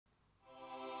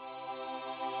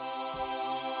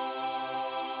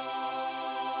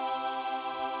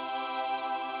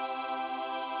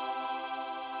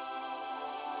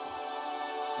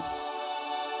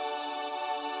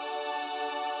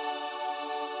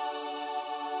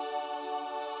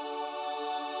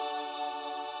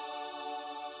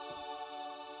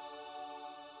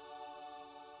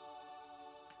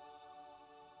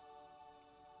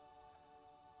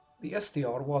The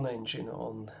STR-1 engine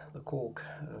on the Korg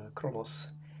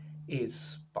Kronos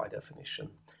is, by definition,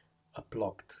 a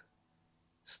plucked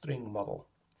string model,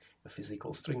 a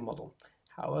physical string model.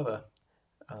 However,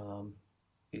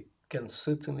 it can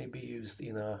certainly be used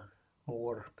in a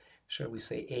more, shall we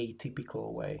say,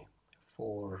 atypical way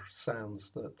for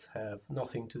sounds that have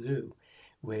nothing to do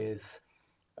with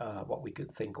what we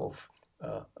could think of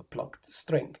a plucked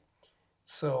string.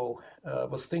 So I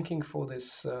was thinking for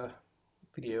this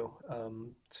video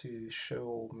to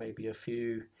show maybe a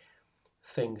few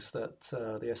things that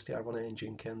the STR-1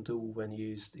 engine can do when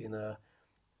used in a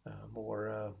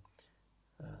more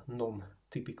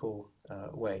non-typical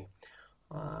way.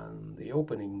 And the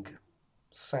opening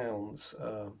sounds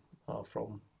are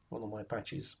from one of my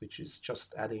patches, which is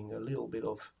just adding a little bit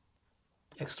of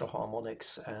extra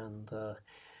harmonics and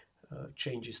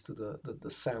changes to the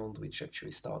sound, which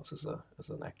actually starts as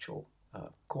an actual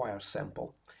choir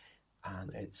sample,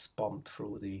 and it's pumped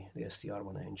through the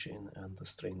STR-1 engine and the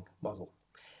string model.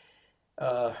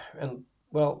 And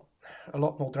well, a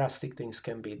lot more drastic things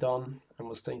can be done. I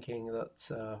was thinking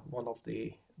that one of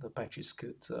the patches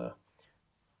could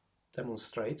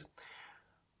demonstrate.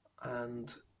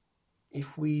 And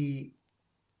if we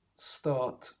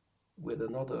start with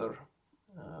another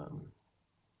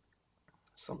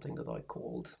something that I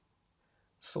called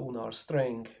sonar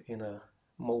string in a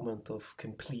moment of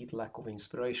complete lack of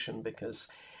inspiration, because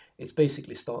it's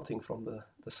basically starting from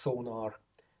the sonar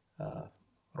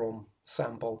ROM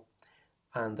sample,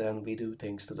 and then we do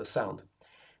things to the sound.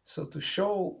 So to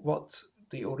show what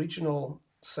the original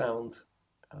sound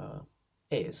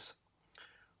is,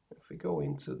 if we go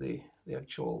into the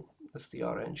actual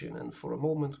STR engine, and for a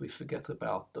moment we forget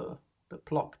about the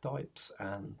pluck types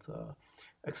and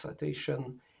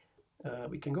excitation,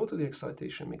 we can go to the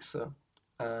excitation mixer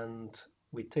and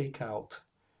we take out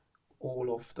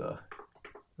all of the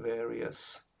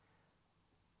various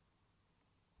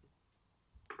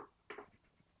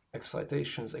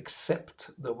excitations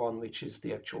except the one which is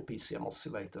the actual PCM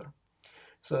oscillator.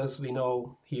 So as we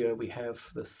know, here we have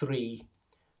the three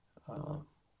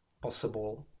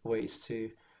possible ways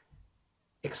to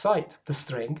excite the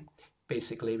string.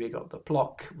 Basically, we got the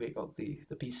pluck, we got the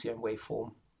PCM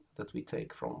waveform that we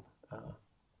take from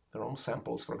the ROM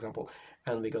samples, for example,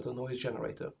 and we got a noise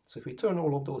generator. So if we turn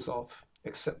all of those off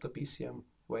except the PCM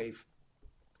wave,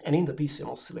 and in the PCM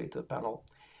oscillator panel,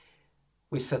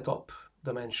 we set up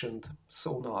the mentioned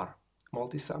sonar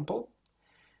multisample,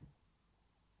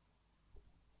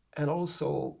 and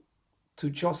also to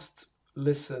just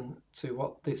listen to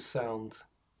what this sound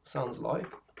sounds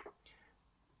like,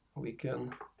 we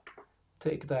can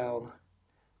take down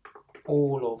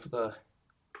all of the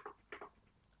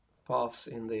paths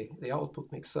in the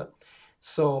output mixer.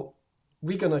 So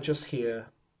we're gonna just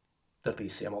hear the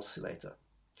PCM oscillator,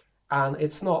 and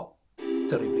it's not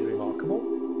terribly remarkable.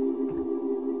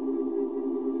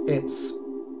 It's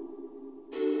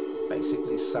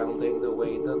basically sounding the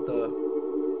way that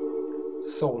the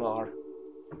sonar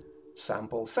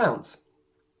sample sounds.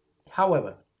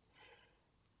 However,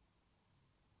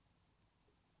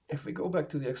 if we go back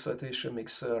to the excitation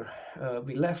mixer,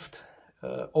 we left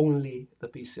only the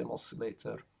PCM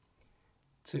oscillator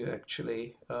to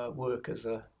actually work as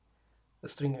a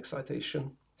string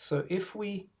excitation. So if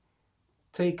we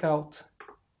take out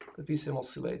the PCM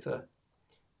oscillator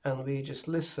and we just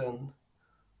listen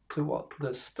to what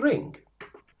the string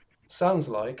sounds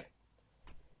like,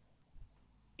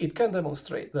 it can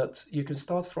demonstrate that you can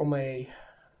start from a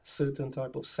certain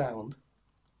type of sound,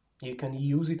 you can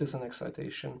use it as an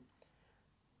excitation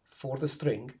for the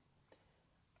string,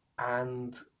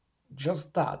 and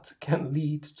just that can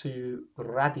lead to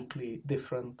radically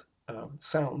different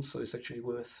sounds. So it's actually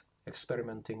worth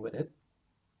experimenting with it.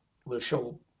 We'll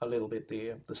show a little bit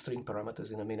the string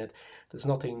parameters in a minute. There's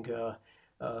nothing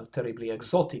terribly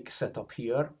exotic set up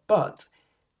here, but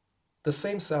the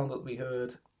same sound that we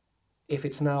heard, if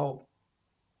it's now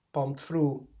pumped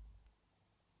through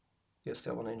the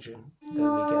STR-1 engine, then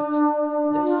we get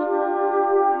this.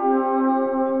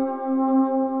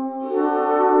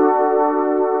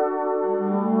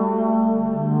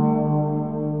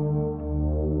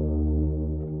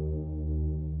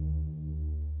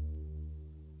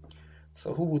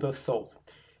 So who would have thought?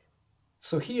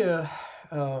 So here,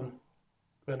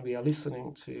 when we are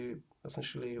listening to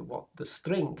essentially what the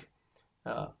string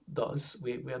does,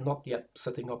 we are not yet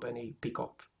setting up any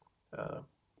pickup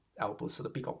outputs. So the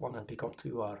pickup 1 and pickup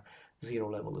 2 are 0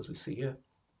 level, as we see here.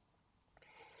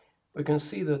 We can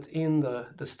see that in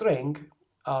the string,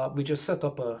 we just set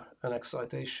up an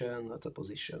excitation at a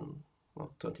position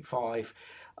well, 25.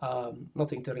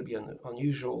 Nothing terribly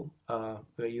unusual.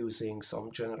 We're using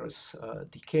some generous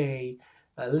decay,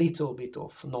 a little bit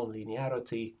of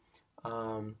nonlinearity.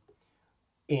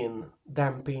 In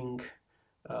damping,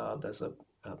 there's a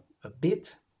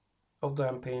bit of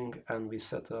damping, and we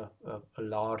set a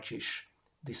largish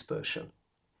dispersion.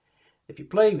 If you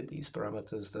play with these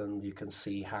parameters, then you can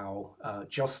see how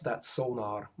just that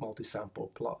sonar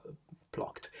multi-sample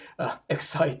plucked,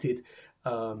 excited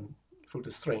through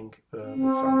the string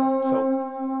would sound like. So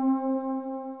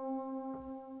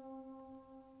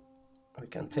we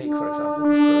can take, for example,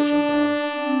 dispersion down.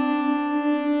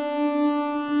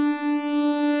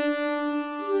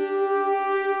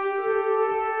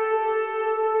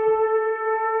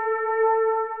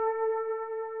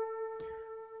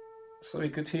 So we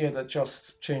could hear that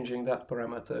just changing that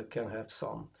parameter can have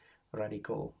some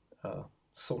radical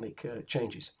sonic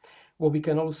changes. What we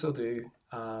can also do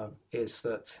is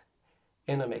that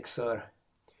in a mixer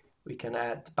we can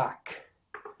add back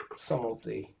some of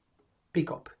the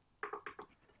pickup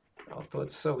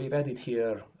outputs. So we've added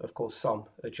here, of course, some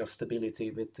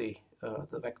adjustability with the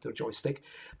vector joystick,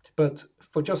 but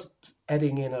for just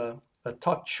adding in a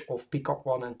touch of pickup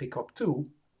 1 and pickup 2,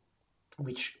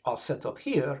 which are set up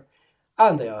here,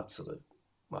 and they are sort of,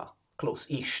 well,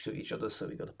 close-ish to each other. So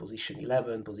we got a position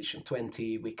 11, position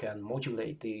 20. We can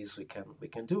modulate these. We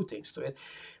can do things to it.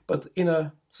 But in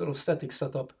a sort of static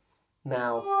setup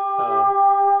now,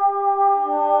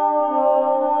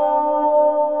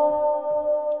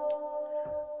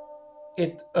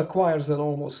 it acquires an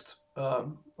almost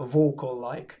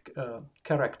vocal-like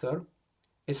character.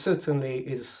 It certainly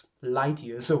is light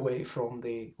years away from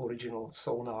the original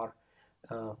sonar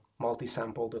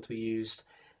multi-sample that we used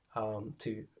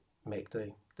to make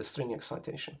the string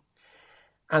excitation.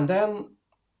 And then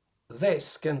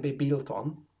this can be built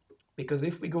on, because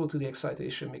if we go to the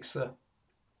excitation mixer,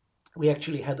 we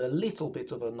actually had a little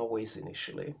bit of a noise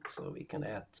initially, so we can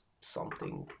add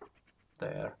something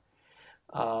there.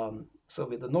 So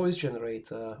with the noise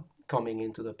generator coming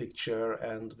into the picture,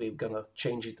 and we're gonna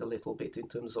change it a little bit in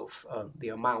terms of the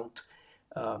amount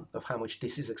of how much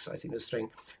this is exciting the string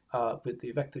with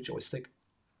the vector joystick,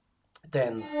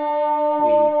 then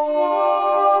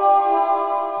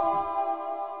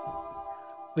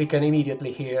we can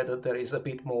immediately hear that there is a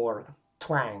bit more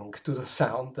twang to the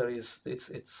sound. There is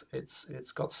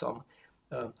it's got some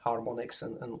harmonics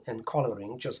and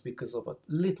coloring just because of a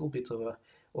little bit of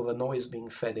a noise being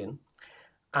fed in.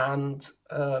 And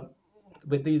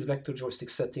with these vector joystick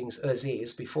settings as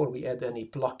is, before we add any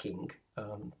plucking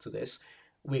to this,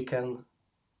 we can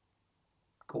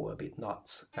go a bit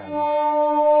nuts and change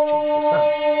the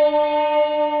sound.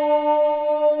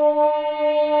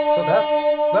 So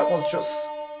that was just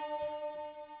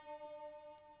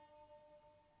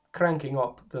cranking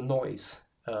up the noise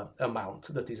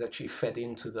amount that is actually fed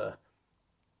into the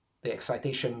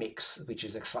excitation mix, which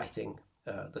is exciting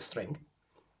the string.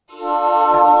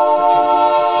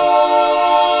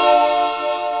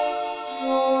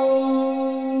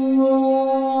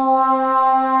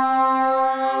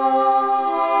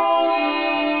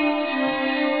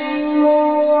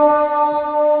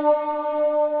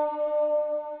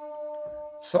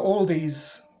 So all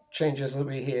these changes that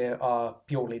we hear are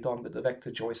purely done with the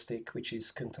vector joystick, which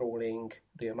is controlling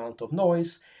the amount of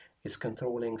noise, is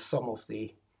controlling some of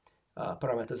the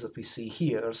parameters that we see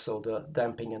here, so the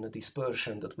damping and the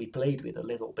dispersion that we played with a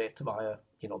little bit via,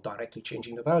 directly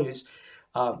changing the values,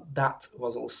 that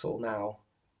was also now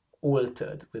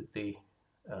altered with the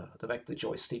vector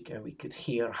joystick, and we could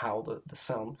hear how the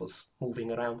sound was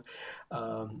moving around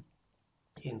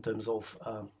in terms of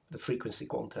the frequency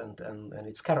content and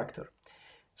its character.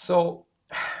 So,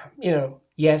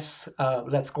 yes,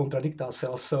 let's contradict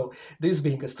ourselves. So this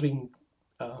being a string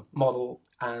model,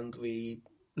 and we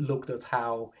looked at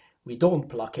how we don't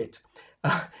pluck it,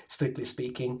 strictly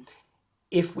speaking.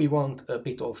 If we want a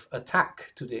bit of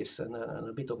attack to this and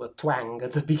a bit of a twang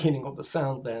at the beginning of the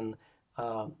sound, then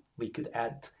we could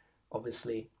add,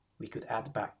 obviously, we could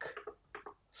add back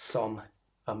some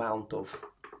amount of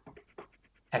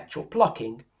actual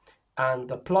plucking, and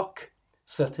the pluck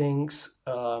settings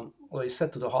is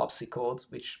set to the harpsichord,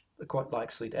 which I quite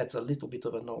like, so it adds a little bit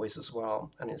of a noise as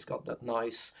well, and it's got that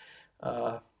nice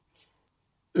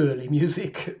early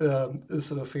music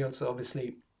sort of feel. So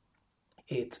obviously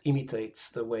it imitates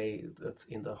the way that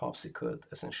in the harpsichord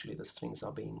essentially the strings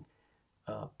are being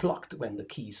plucked when the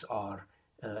keys are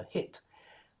hit.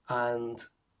 And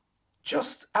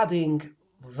just adding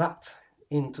that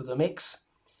into the mix,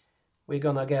 we're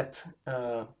gonna get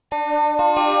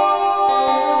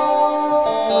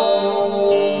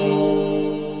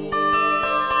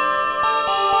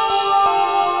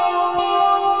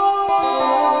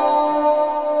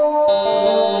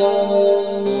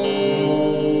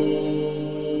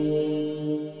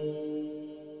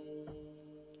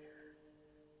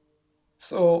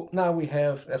So now we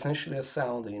have essentially a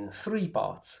sound in three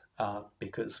parts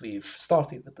because we've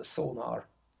started with the sonar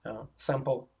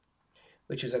sample,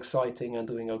 which is exciting and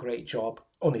doing a great job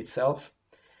on itself,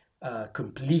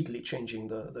 completely changing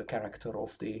the character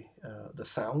of the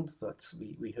sound that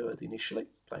we heard initially,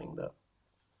 playing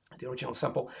the original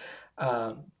sample,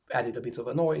 added a bit of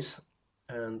a noise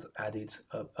and added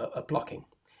a plucking.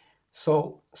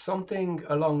 So something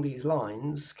along these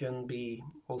lines can be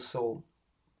also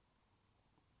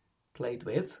played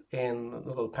with in a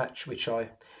little patch which I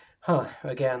kind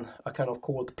of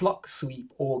called pluck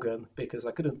sweep organ because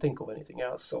I couldn't think of anything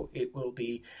else. So it will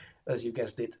be, as you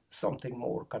guessed it, something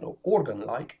more kind of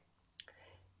organ-like.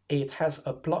 It has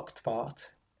a plucked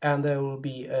part and there will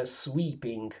be a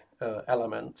sweeping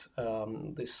element.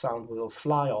 This sound will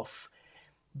fly off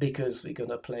because we're going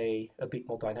to play a bit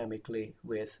more dynamically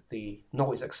with the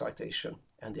noise excitation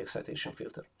and the excitation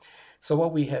filter. So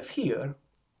what we have here,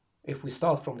 if we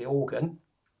start from the organ,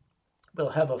 we'll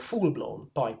have a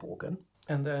full-blown pipe organ,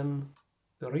 and then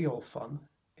the real fun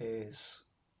is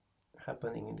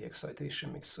happening in the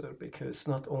excitation mixer, because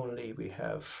not only we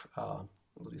have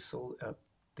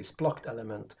this plucked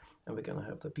element, and we're going to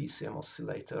have the PCM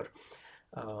oscillator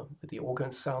with the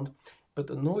organ sound, but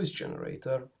the noise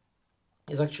generator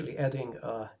is actually adding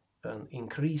an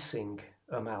increasing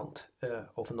amount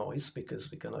of noise,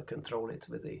 because we're going to control it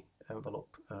with the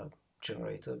envelope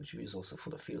generator, which we use also for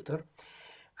the filter.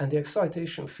 And the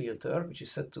excitation filter, which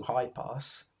is set to high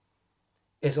pass,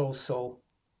 is also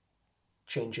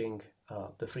changing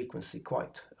the frequency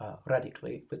quite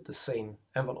radically with the same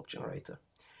envelope generator.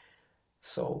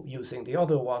 So using the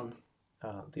other one,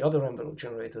 the other envelope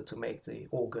generator, to make the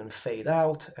organ fade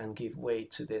out and give way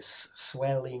to this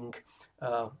swelling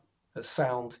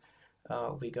sound,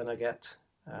 we're gonna get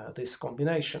this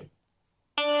combination.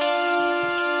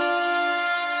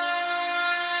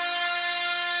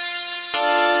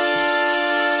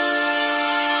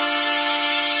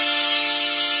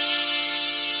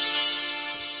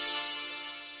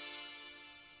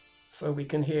 So we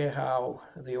can hear how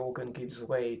the organ gives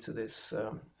way to this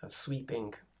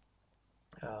sweeping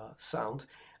sound,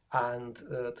 and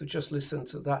to just listen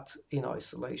to that in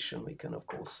isolation, we can of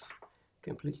course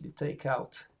completely take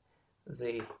out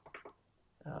the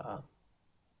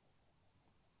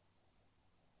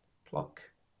pluck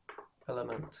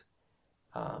element.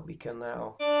 We can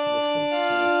now listen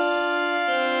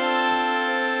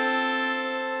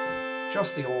to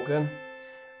just the organ,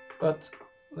 but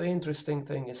the interesting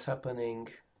thing is happening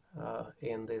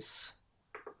in this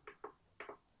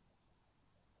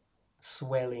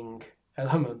swelling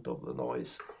element of the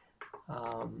noise,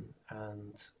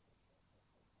 and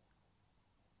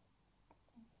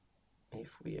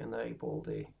if we enable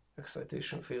the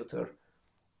excitation filter,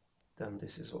 then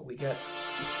this is what we get.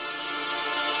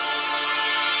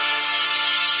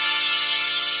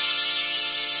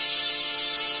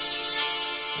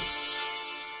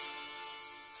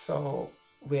 So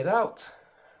without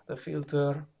the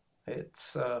filter,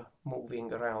 it's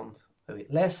moving around a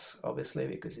bit less, obviously,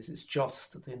 because this is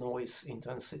just the noise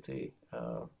intensity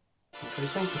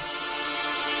increasing.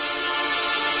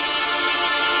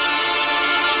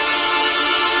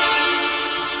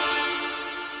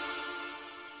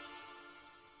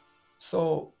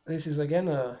 So this is again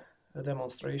a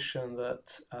demonstration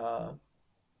that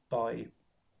by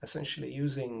essentially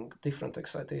using different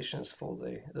excitations for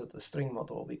the string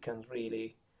model, we can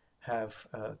really have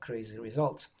crazy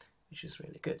results, which is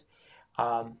really good.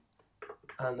 And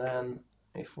then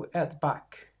if we add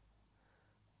back,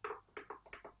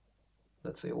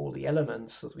 let's say, all the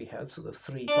elements that we had, so the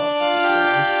three parts of the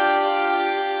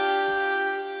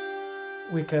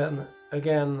sound, we can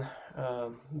again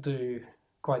do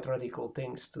quite radical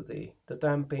things to the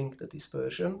damping, the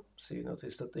dispersion. So you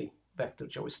notice that the vector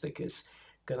joystick is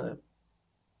gonna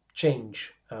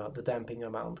change the damping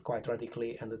amount quite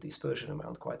radically and the dispersion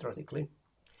amount quite radically.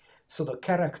 So the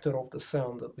character of the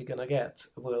sound that we're gonna get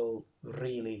will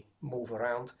really move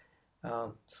around.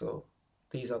 So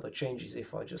these are the changes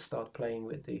if I just start playing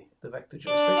with the vector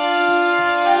joystick.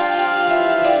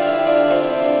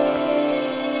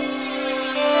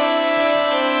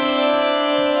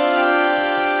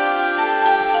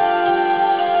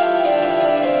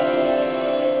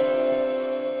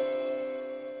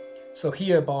 So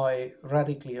here, by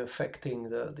radically affecting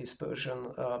the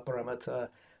dispersion parameter,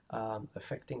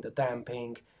 affecting the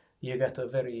damping, you get a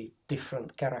very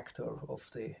different character of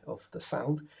the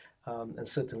sound, and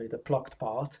certainly the plucked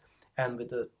part. And with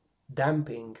the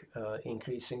damping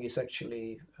increasing, is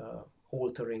actually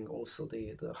altering also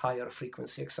the higher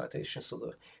frequency excitation.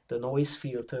 So the noise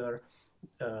filter,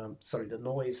 the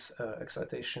noise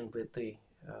excitation with the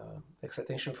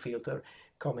excitation filter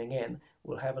coming in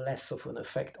will have less of an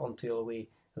effect until we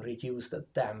reduce the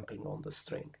damping on the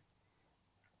string.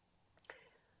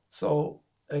 So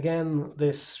again,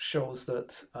 this shows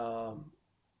that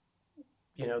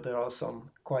there are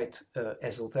some quite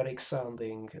esoteric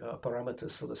sounding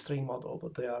parameters for the string model,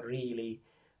 but they are really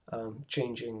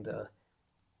changing the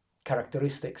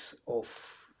characteristics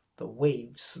of the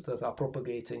waves that are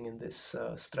propagating in this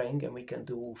string, and we can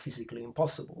do physically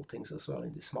impossible things as well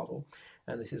in this model.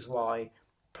 And this is why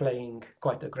playing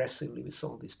quite aggressively with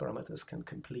some of these parameters can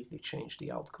completely change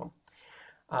the outcome.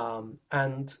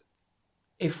 And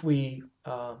if we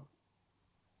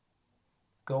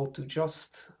go to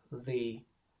just the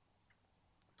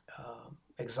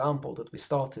example that we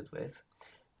started with,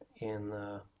 in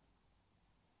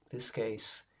this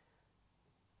case,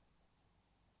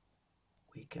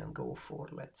 we can go for,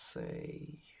 let's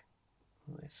say,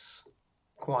 this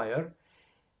choir.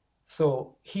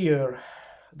 So here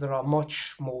there are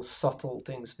much more subtle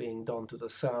things being done to the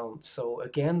sound. So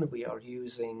again, we are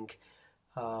using,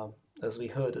 as we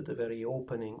heard at the very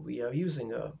opening, we are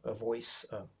using a voice,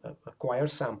 a choir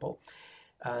sample,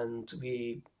 and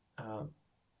we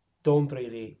don't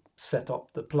really set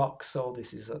up the pluck. So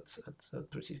this is at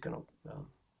pretty kind of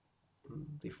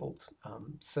default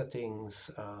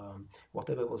settings,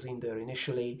 whatever was in there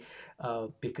initially,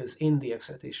 because in the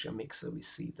excitation mixer we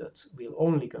see that we're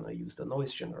only going to use the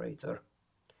noise generator,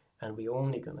 and we're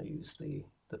only going to use the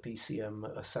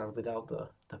PCM sound without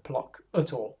the pluck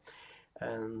at all.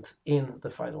 And in the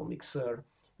final mixer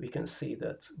we can see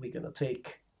that we're going to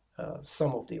take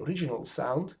some of the original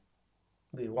sound,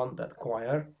 we want that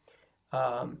choir,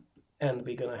 and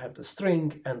we're going to have the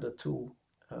string and the two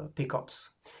pickups.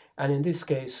 And in this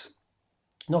case,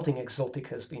 nothing exotic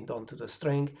has been done to the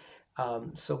string,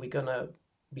 so we're going to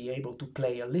be able to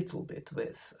play a little bit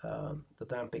with the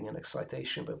damping and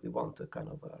excitation, but we want a kind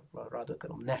of a rather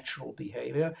kind of natural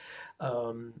behavior.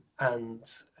 And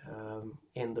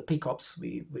in the pickups,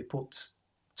 we put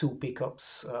two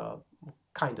pickups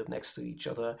kind of next to each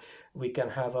other. We can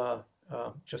have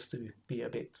just to be a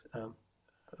bit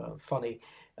funny,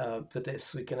 for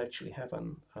this we can actually have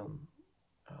an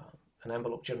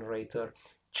envelope generator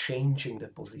changing the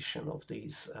position of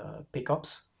these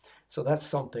pickups. So that's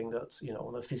something that,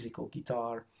 on a physical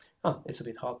guitar, it's a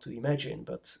bit hard to imagine,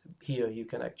 but here you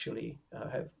can actually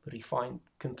have refined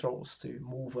controls to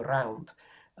move around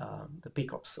the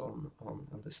pickups on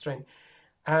the string.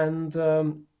 And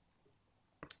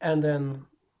then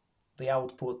the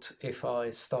output, if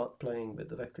I start playing with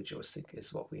the vector joystick,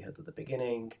 is what we had at the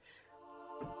beginning.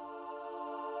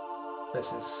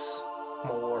 This is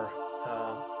more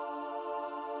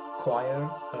choir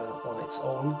on its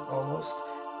own almost,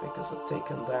 because I've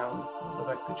taken down the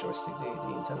vector joystick,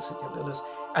 the intensity of the others,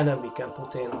 and then we can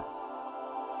put in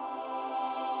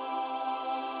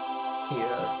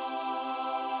here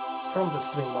from the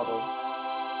string model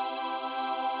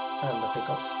and the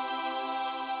pickups.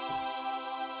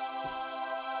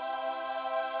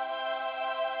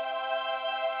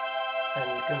 And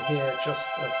you can hear just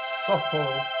a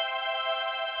subtle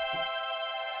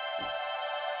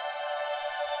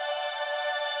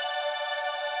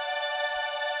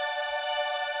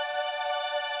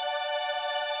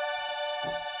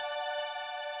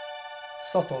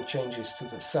changes to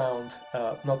the sound,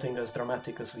 nothing as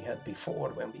dramatic as we had before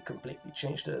when we completely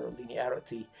changed the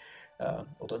linearity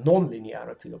or the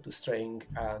non-linearity of the string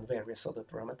and various other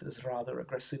parameters rather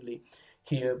aggressively.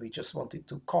 Here we just wanted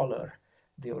to color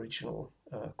the original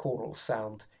choral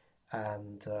sound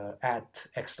and add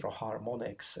extra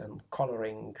harmonics and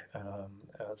coloring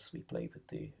as we play with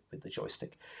the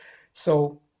joystick.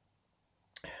 So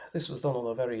this was done on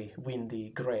a very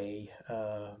windy, grey,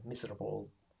 miserable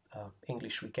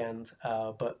English weekend,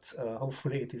 but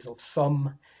hopefully it is of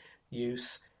some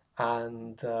use.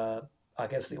 And I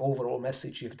guess the overall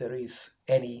message, if there is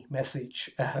any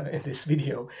message in this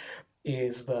video,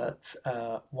 is that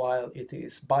while it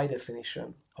is by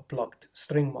definition a plucked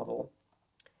string model,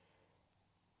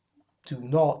 do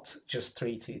not just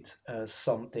treat it as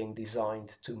something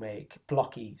designed to make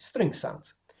plucky string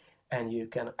sounds. And you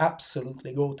can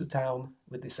absolutely go to town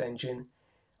with this engine.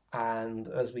 And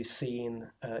as we've seen,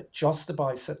 just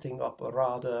by setting up a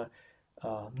rather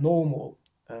normal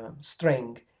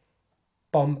string,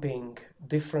 pumping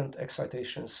different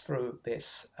excitations through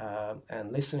this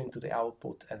and listening to the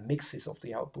output and mixes of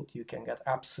the output, you can get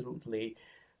absolutely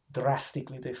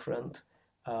drastically different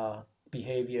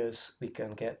behaviors. We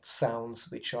can get sounds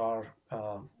which are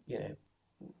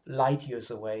light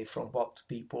years away from what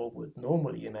people would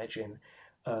normally imagine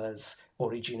as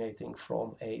originating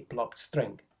from a plucked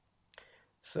string.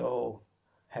 So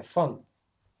have fun.